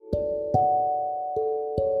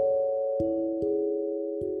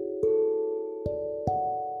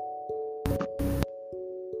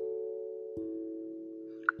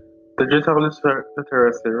Literacy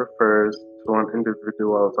refers to an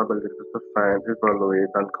individual's ability to find, evaluate,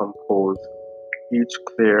 and compose each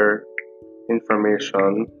clear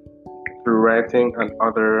information through writing and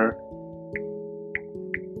other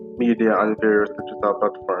media on various digital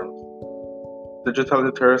platforms. Digital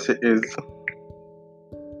literacy is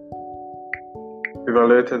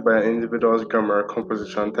evaluated by an individual's grammar,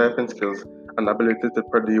 composition, typing skills, and ability to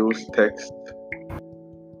produce text,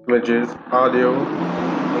 images, audio,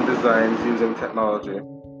 and designs using technology.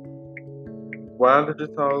 While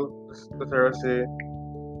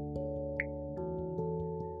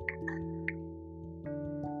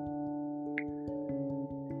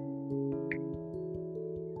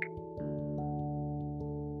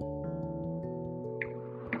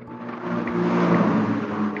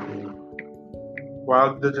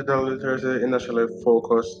digital literacy initially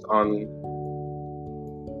focused on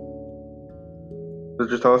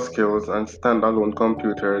digital skills and standalone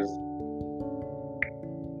computers,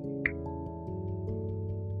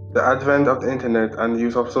 the advent of the internet and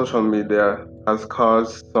use of social media has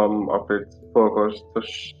caused some of its focus to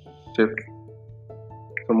shift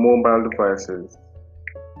to mobile devices.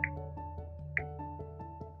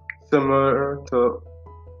 Similar to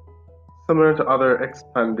other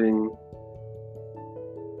expanding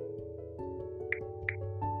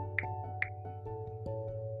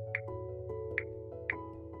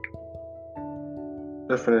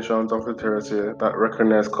definitions of literacy that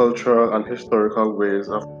recognize cultural and historical ways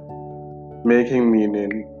of making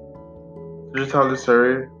meaning. Digital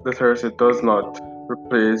literacy does not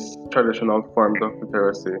replace traditional forms of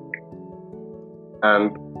literacy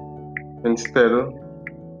and instead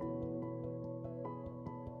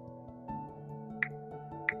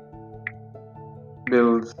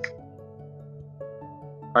builds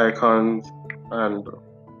icons and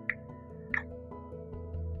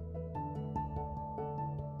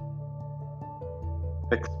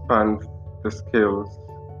expands the skills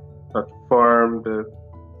that form the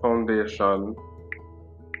foundation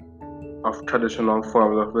of traditional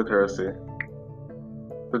forms of literacy.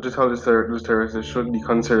 Digital literacy should be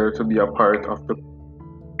considered to be a part of the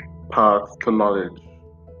path to knowledge.